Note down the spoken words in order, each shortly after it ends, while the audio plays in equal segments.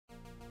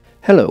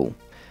Hello!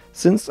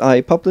 Since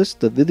I published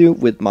the video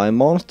with my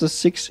monster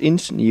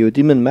 6-inch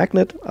neodymium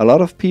magnet, a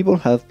lot of people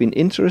have been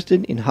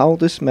interested in how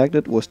this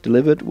magnet was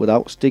delivered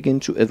without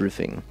sticking to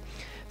everything.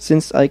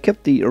 Since I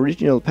kept the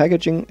original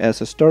packaging as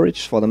a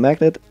storage for the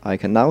magnet, I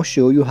can now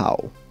show you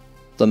how.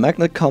 The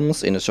magnet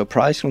comes in a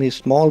surprisingly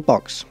small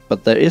box,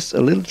 but there is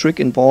a little trick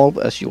involved,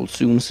 as you'll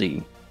soon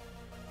see.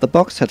 The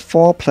box had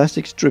 4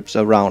 plastic strips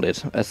around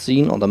it, as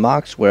seen on the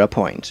marks where I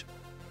point.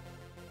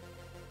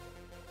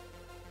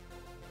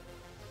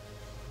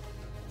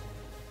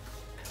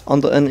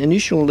 Under an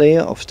initial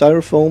layer of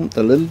styrofoam,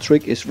 the little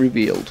trick is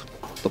revealed.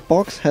 The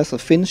box has a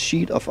thin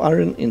sheet of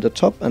iron in the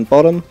top and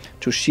bottom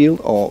to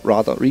shield, or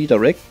rather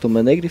redirect, the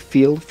magnetic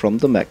field from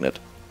the magnet.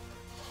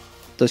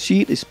 The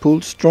sheet is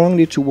pulled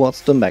strongly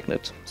towards the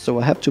magnet, so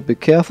I have to be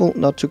careful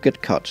not to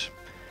get cut.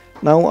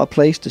 Now I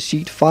place the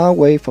sheet far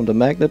away from the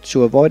magnet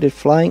to avoid it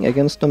flying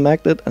against the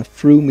magnet and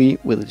through me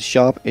with its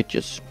sharp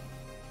edges.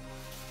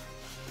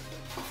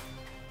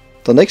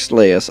 The next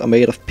layers are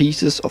made of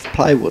pieces of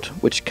plywood,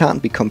 which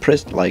can't be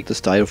compressed like the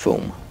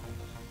styrofoam.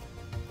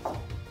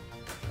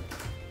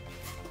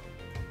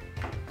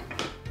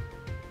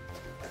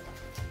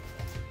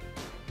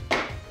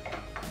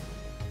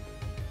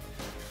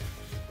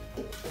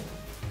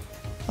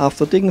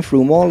 After digging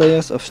through more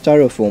layers of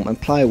styrofoam and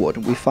plywood,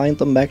 we find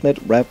the magnet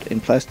wrapped in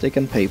plastic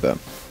and paper.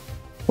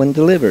 When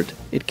delivered,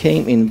 it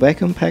came in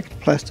vacuum-packed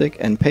plastic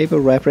and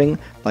paper wrapping,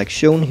 like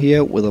shown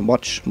here, with a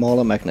much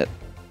smaller magnet.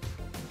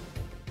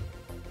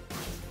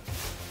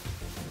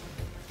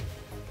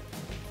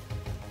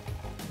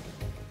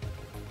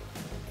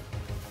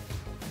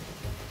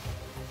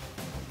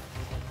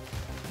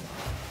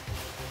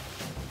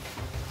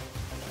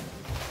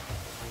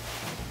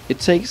 It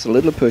takes a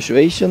little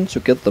persuasion to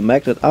get the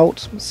magnet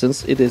out,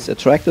 since it is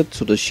attracted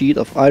to the sheet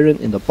of iron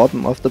in the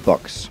bottom of the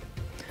box.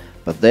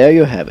 But there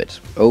you have it,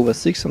 over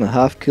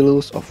 6.5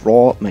 kilos of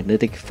raw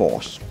magnetic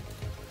force.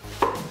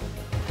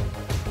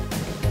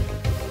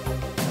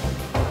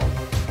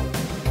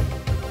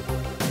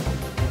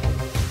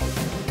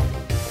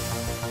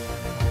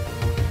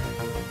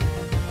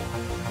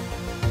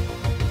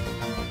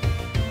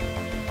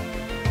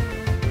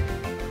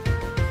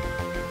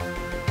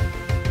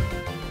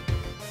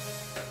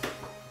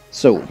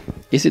 So,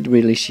 is it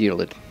really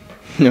shielded?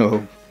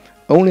 No,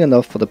 only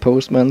enough for the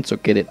postman to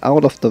get it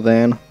out of the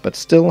van, but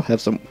still have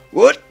some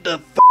 "what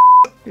the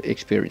f***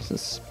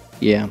 experiences.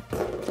 Yeah,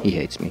 he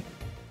hates me.